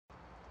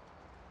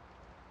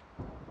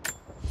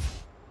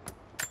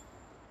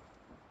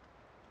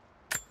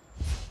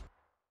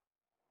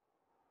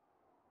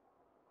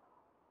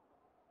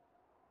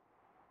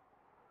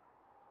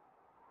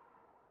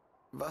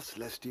Was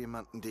lässt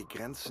jemanden die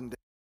Grenzen der...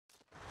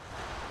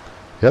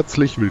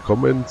 Herzlich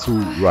willkommen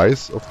zu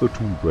Rise of the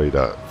Tomb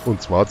Raider.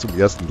 Und zwar zum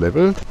ersten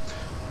Level.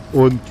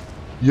 Und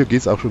hier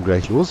geht es auch schon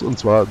gleich los. Und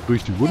zwar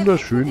durch die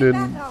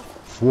wunderschönen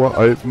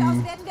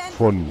Voralpen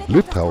von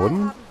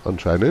Litauen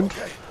anscheinend.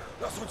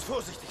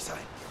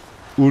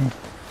 Und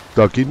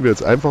da gehen wir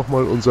jetzt einfach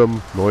mal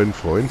unserem neuen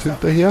Freund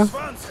hinterher.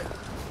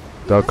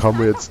 Da kann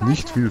man jetzt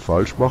nicht viel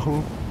falsch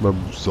machen. Man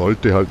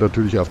sollte halt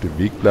natürlich auf dem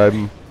Weg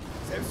bleiben,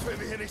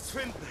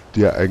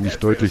 der eigentlich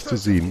deutlich zu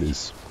sehen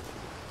ist.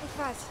 Ich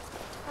weiß,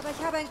 aber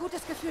ich habe ein gutes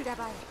Gefühl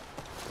dabei.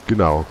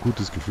 Genau,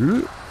 gutes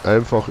Gefühl.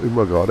 Einfach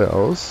immer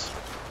geradeaus.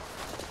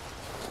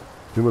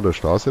 Immer der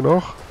Straße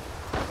nach.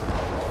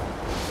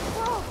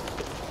 Wow,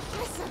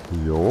 Scheiße.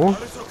 Jo.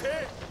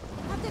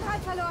 Hab den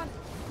Halt verloren.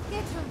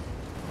 Geht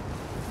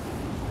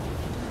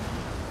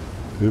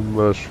schon.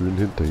 Immer schön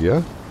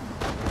hinterher.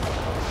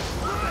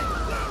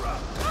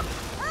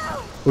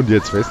 Und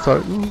jetzt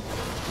festhalten.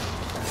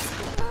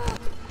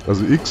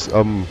 Also X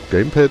am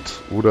Gamepad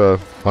oder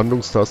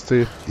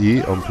Handlungstaste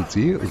E am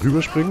PC.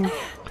 Rüberspringen.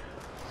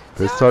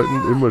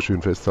 Festhalten, immer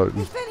schön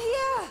festhalten. Ich bin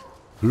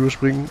hier.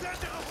 Rüberspringen.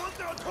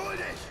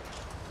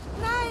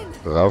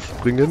 Nein,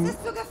 Raufspringen. das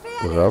ist zu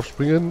gefährlich.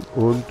 Raufspringen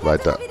und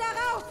weiter. Wieder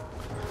rauf.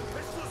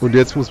 Und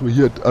jetzt muss man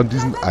hier an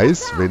diesen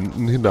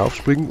Eiswänden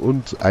hinaufspringen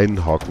und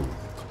einhaken.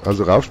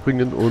 Also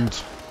raufspringen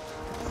und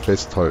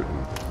festhalten.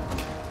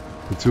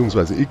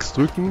 Beziehungsweise X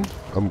drücken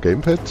am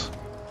Gamepad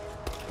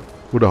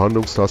oder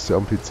Handlungstaste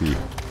am PC.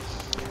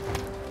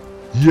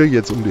 Hier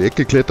jetzt um die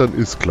Ecke klettern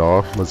ist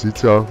klar, man sieht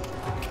es ja.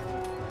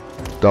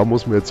 Da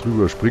muss man jetzt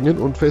rüber springen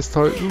und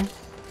festhalten.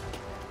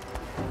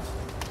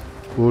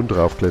 Und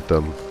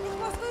raufklettern. Ich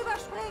muss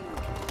rüberspringen.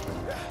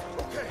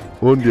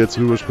 Und jetzt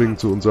rüberspringen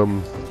zu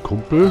unserem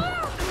Kumpel.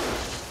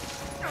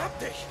 Hab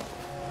dich!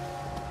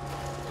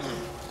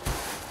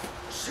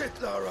 Shit,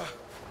 Lara!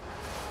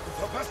 Du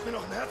verpasst mir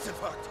noch einen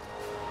Herzinfarkt!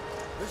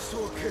 Bist du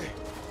okay?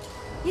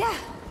 Ja.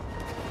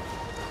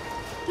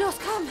 Los,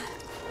 komm.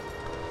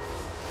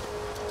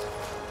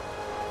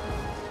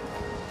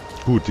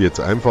 Gut, jetzt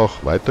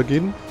einfach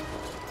weitergehen.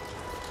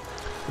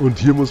 Und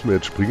hier muss man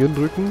jetzt springen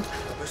drücken.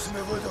 Da müssen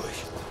wir wohl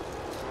durch.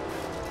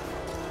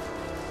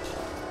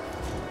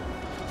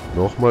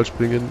 Nochmal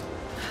springen.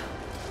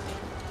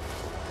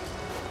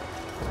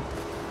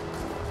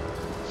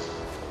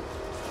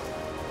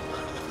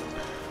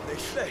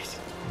 Nicht schlecht.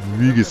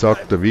 Wie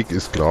gesagt, der Weg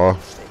ist klar.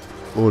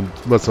 Und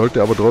man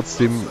sollte aber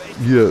trotzdem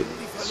hier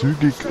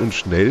zügig und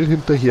schnell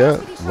hinterher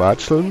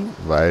watscheln,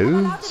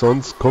 weil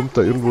sonst kommt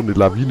da irgendwo eine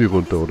Lawine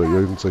runter oder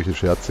irgendwelche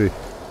Scherze.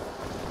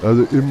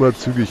 Also immer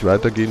zügig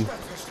weitergehen.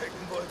 Verstecken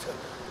wollte,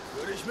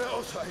 würde ich mir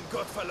auch einen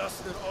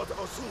gottverlassenen Ort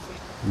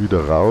aussuchen.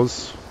 Wieder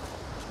raus.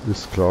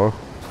 Ist klar.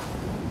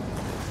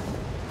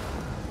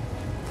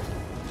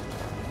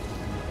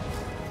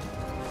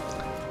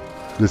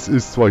 Das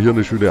ist zwar hier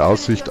eine schöne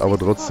Aussicht, aber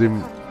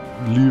trotzdem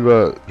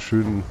lieber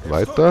schön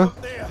weiter.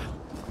 Näher.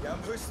 Wir haben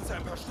höchstens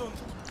ein paar Stunden.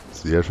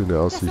 Sehr schöne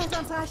Das Aussicht.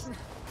 wird uns reichen.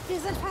 Wir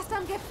sind fast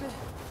am Gipfel.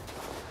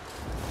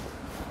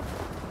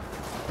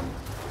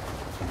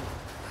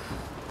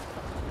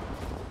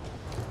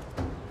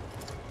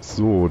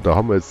 So, da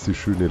haben wir jetzt die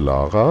schöne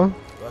Lara.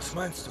 Was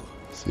meinst du?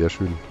 Sehr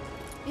schön.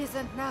 Wir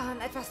sind nah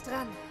an etwas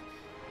dran.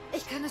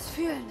 Ich kann es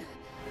fühlen.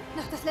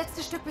 Noch das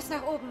letzte Stück bis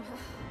nach oben.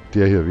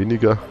 Der hier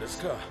weniger. Alles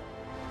klar.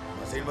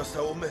 Mal sehen, was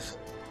da oben ist.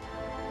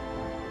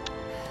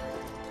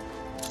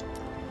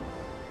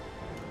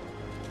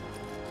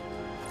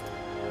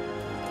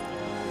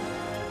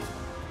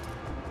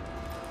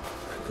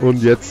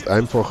 Und jetzt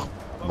einfach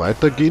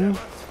weitergehen.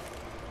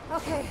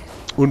 Okay.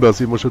 Und da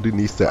sehen wir schon die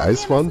nächste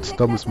Eiswand.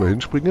 Da müssen wir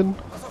hinspringen.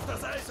 Pass auf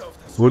das Eis auf.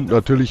 Das Und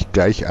natürlich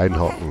gleich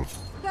einhaken.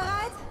 Bereit?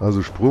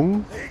 Also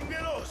Sprung, legen wir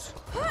los.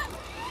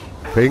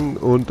 Peng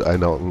und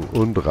einhaken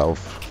und rauf.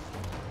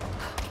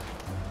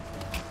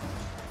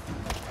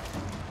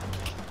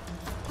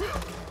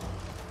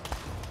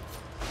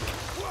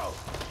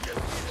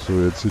 So,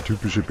 jetzt die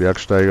typische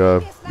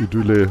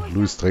Bergsteiger-Idylle,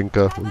 Louis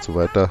Trenker und so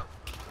weiter.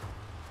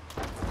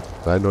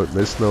 Reinhold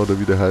Messner oder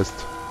wie der heißt.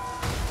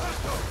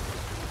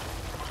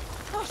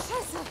 Oh,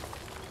 Scheiße.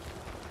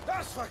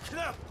 Das war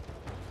knapp.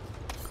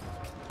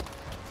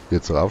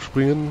 Jetzt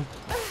raufspringen.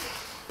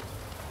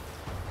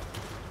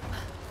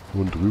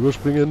 Und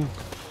rüberspringen.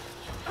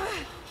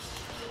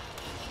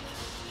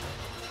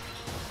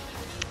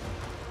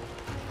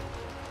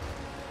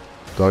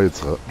 Da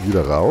jetzt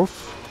wieder rauf.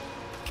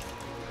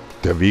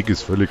 Der Weg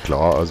ist völlig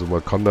klar, also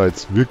man kann da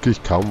jetzt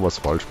wirklich kaum was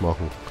falsch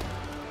machen.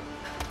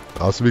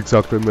 Also wie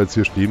gesagt, wenn man jetzt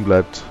hier stehen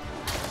bleibt.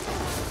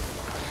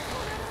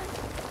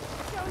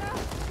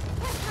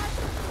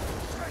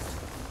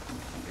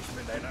 Ich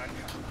bin dein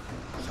Anker.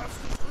 Schaffst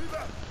du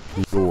rüber?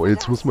 So,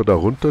 jetzt muss man da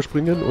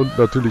runterspringen und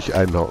natürlich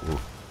einhaken.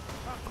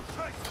 Ach du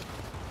Scheiße.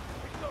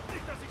 Ich glaub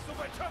nicht, dass ich so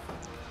weit schaffe.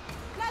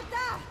 Bleib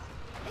da.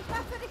 Ich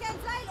mach für dich ein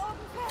Seil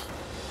oben fest.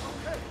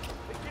 Okay,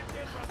 ich gebe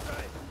dir etwas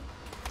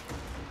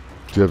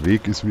Zeit. Der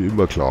Weg ist wie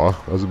immer klar,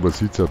 also man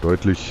sieht es ja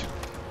deutlich.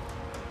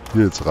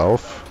 Hier jetzt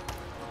rauf.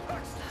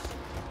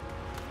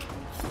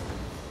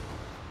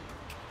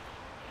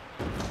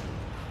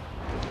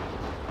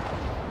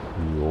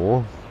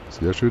 Ja,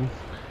 sehr schön.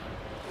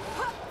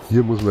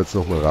 Hier muss man jetzt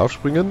nochmal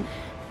raufspringen.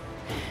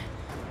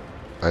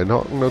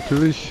 Einhaken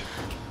natürlich.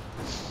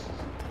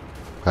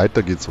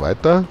 Heiter geht's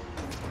weiter.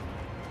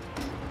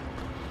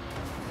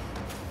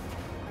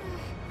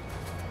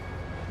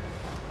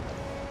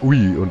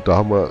 Ui, und da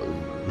haben wir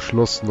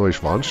Schloss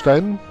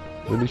Neuschwanstein,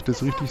 wenn ich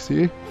das richtig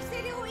sehe. Ich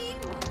sehe die Ruinen.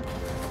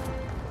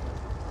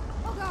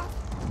 Oh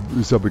Gott.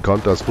 Ist ja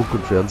bekannt aus Funk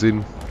und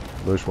Fernsehen.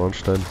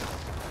 Neuschwanstein.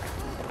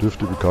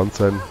 Dürfte bekannt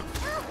sein.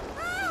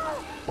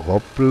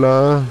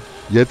 Hoppla.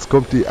 Jetzt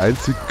kommt die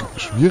einzig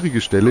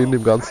schwierige Stelle in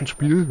dem ganzen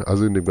Spiel.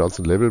 Also in dem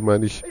ganzen Level,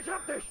 meine ich. Ich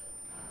hab dich!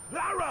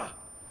 Lara!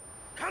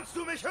 Kannst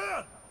du mich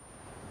hören?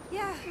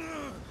 Ja.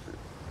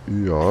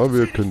 Ja,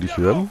 wir können dich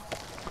hören.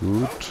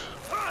 Gut.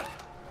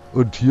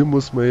 Und hier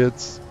muss man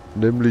jetzt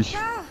nämlich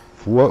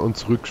vor- und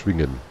zurück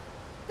schwingen.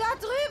 Da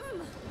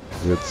drüben.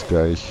 Jetzt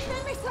gleich.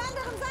 Bring mich zur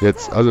anderen Seite.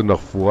 Jetzt also nach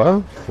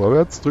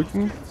vorwärts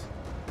drücken.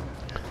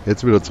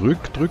 Jetzt wieder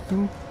zurück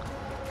drücken.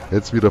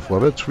 Jetzt wieder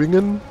vorwärts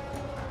schwingen.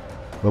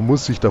 Man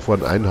muss sich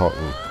davon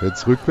einhaken.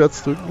 Jetzt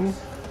rückwärts drücken.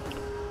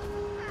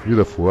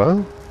 Wieder vor.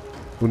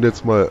 Und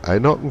jetzt mal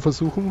einhaken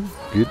versuchen.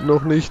 Geht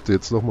noch nicht.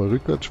 Jetzt nochmal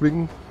rückwärts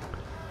schwingen.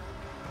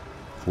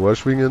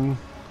 Vorschwingen.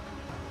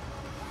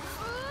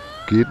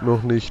 Geht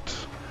noch nicht.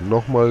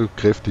 Nochmal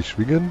kräftig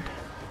schwingen.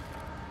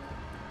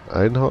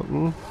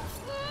 Einhaken.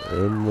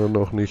 Immer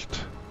noch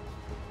nicht.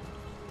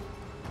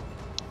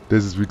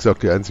 Das ist wie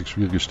gesagt die einzig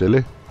schwierige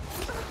Stelle.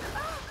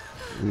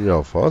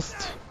 Ja,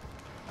 fast.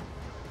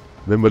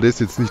 Wenn man das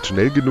jetzt nicht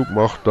schnell genug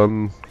macht,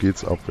 dann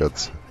geht's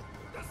abwärts.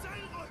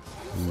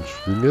 Und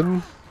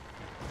schwingen.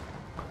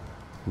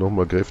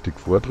 Nochmal kräftig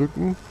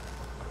vordrücken.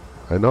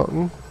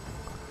 Einhaken.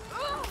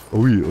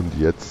 Ui, und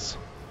jetzt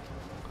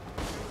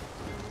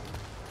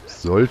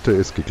sollte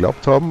es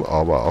geklappt haben,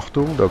 aber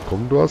Achtung, da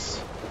kommt was.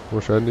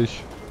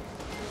 Wahrscheinlich.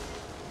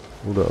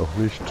 Oder auch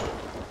nicht.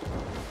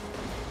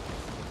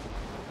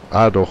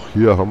 Ah doch,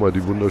 hier haben wir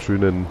die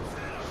wunderschönen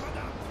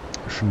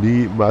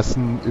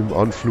Schneemassen im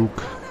Anflug.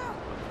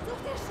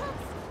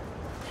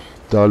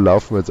 Da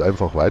laufen wir jetzt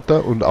einfach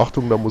weiter. Und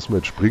Achtung, da muss man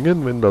jetzt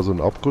springen, wenn da so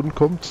ein Abgrund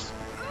kommt.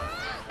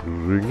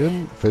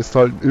 Springen,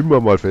 festhalten, immer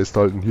mal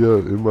festhalten.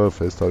 Hier, immer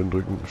festhalten,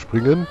 drücken,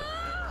 springen.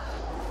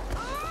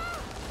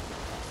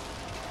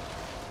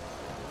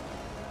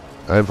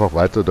 Einfach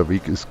weiter, der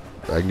Weg ist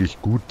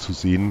eigentlich gut zu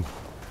sehen.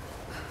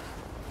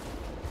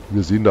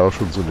 Wir sehen da auch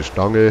schon so eine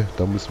Stange,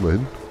 da müssen wir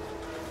hin.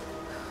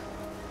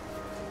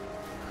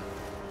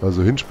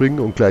 Also hinspringen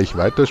und gleich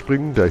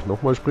weiterspringen, gleich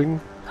nochmal springen.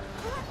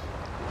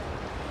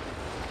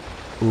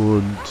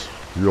 Und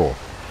ja.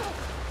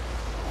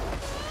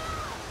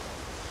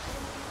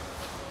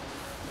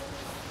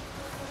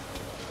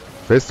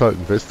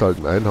 Festhalten,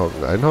 festhalten,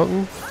 einhaken,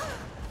 einhaken.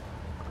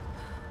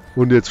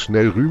 Und jetzt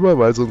schnell rüber,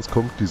 weil sonst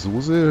kommt die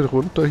Soße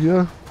runter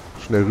hier.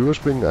 Schnell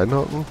rüberspringen,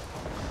 einhaken.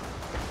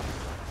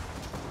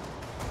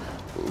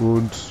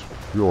 Und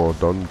ja,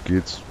 dann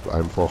geht's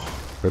einfach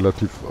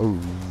relativ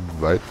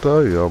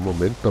weiter. Ja,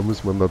 Moment, da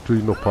muss man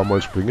natürlich noch ein paar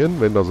Mal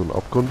springen. Wenn da so ein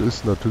Abgrund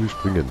ist, natürlich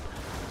springen.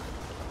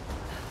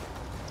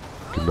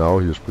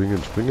 Genau, hier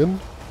springen, springen.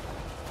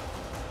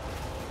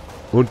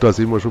 Und da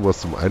sehen wir schon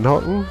was zum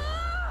Einhaken.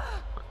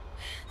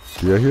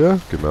 Der hier,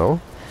 genau.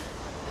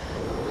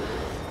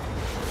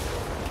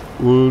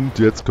 Und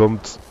jetzt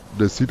kommt,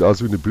 das sieht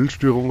aus wie eine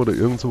Bildstörung oder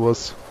irgend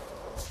sowas.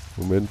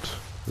 Moment,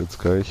 jetzt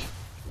gleich.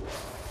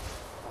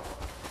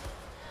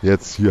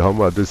 Jetzt, hier haben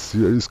wir, das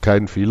hier ist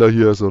kein Fehler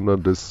hier,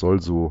 sondern das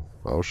soll so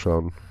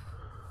ausschauen.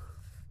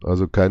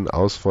 Also kein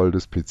Ausfall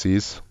des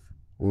PCs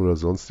oder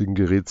sonstigen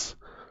Geräts.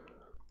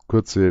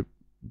 Kurze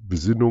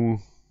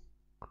Besinnung.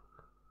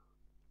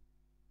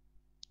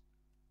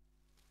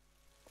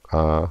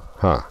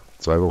 Aha,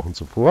 2 Wochen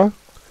zuvor.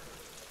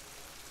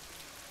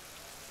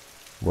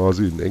 War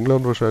sie in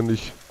England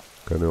wahrscheinlich.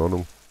 Keine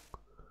Ahnung.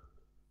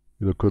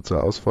 Wieder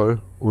kurzer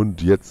Ausfall.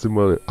 Und jetzt sind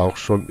wir auch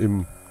schon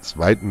im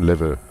zweiten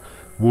Level,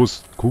 wo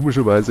es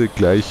komischerweise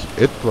gleich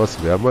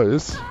etwas wärmer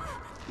ist.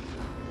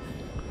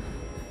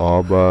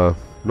 Aber,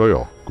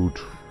 naja,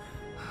 gut.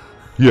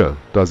 Hier,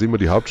 da sehen wir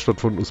die Hauptstadt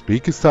von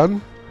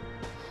Usbekistan.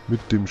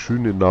 Mit dem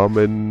schönen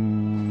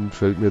Namen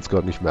fällt mir jetzt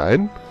gerade nicht mehr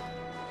ein.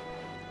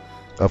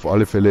 Auf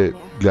alle Fälle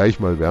gleich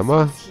mal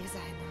wärmer.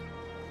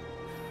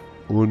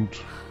 Und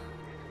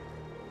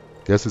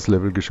erstes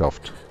Level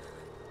geschafft.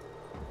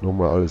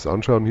 Nochmal alles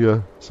anschauen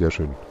hier. Sehr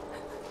schön.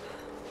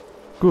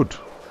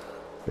 Gut.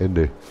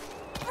 Ende.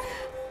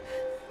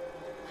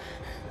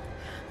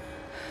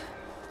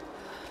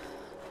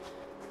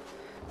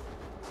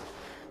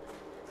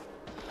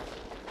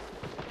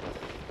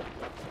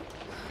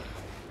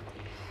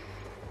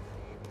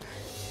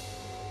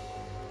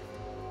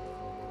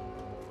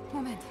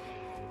 Moment.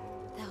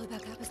 Darüber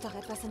gab es doch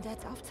etwas in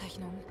Dads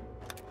Aufzeichnung.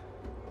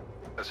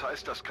 Es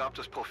heißt, das Grab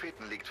des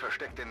Propheten liegt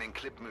versteckt in den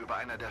Klippen über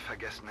einer der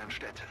vergessenen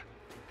Städte.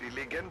 Die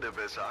Legende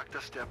besagt,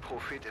 dass der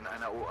Prophet in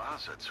einer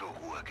Oase zur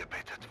Ruhe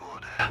gebettet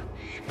wurde.